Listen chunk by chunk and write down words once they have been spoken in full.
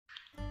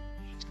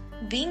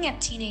Being a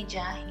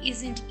teenager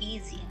isn't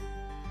easy,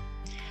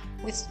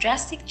 with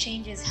drastic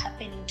changes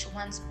happening to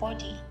one's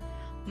body,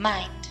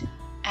 mind,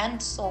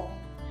 and soul,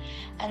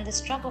 and the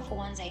struggle for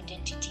one's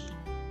identity.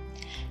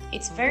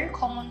 It's very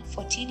common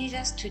for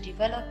teenagers to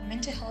develop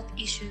mental health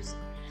issues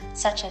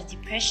such as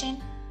depression,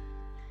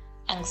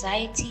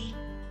 anxiety,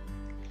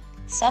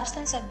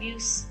 substance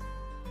abuse,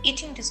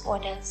 eating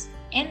disorders,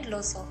 and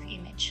low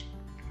self-image.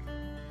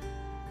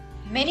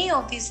 Many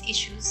of these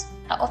issues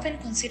are often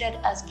considered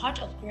as part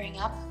of growing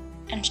up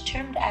and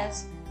termed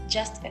as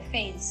just a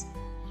phase,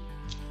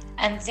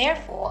 and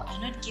therefore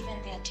are not given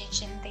the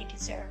attention they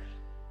deserve.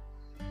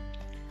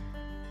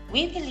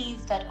 We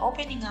believe that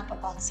opening up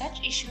about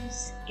such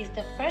issues is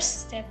the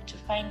first step to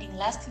finding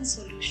lasting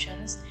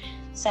solutions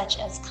such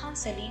as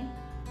counseling,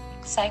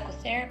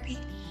 psychotherapy,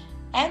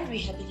 and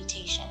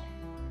rehabilitation.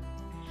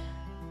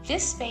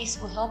 This space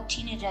will help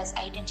teenagers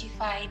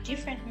identify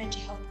different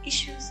mental health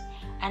issues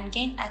and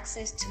gain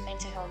access to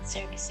mental health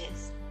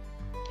services.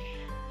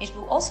 It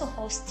will also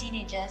host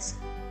teenagers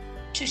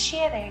to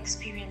share their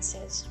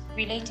experiences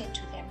related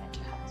to their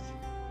mental health.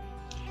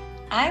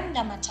 I'm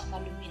Namatama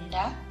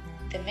Lubinda,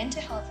 the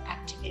mental health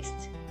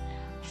activist,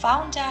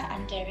 founder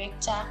and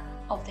director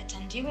of the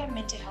Thandiwe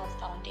Mental Health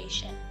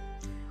Foundation.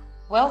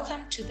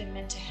 Welcome to the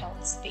mental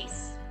health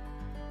space.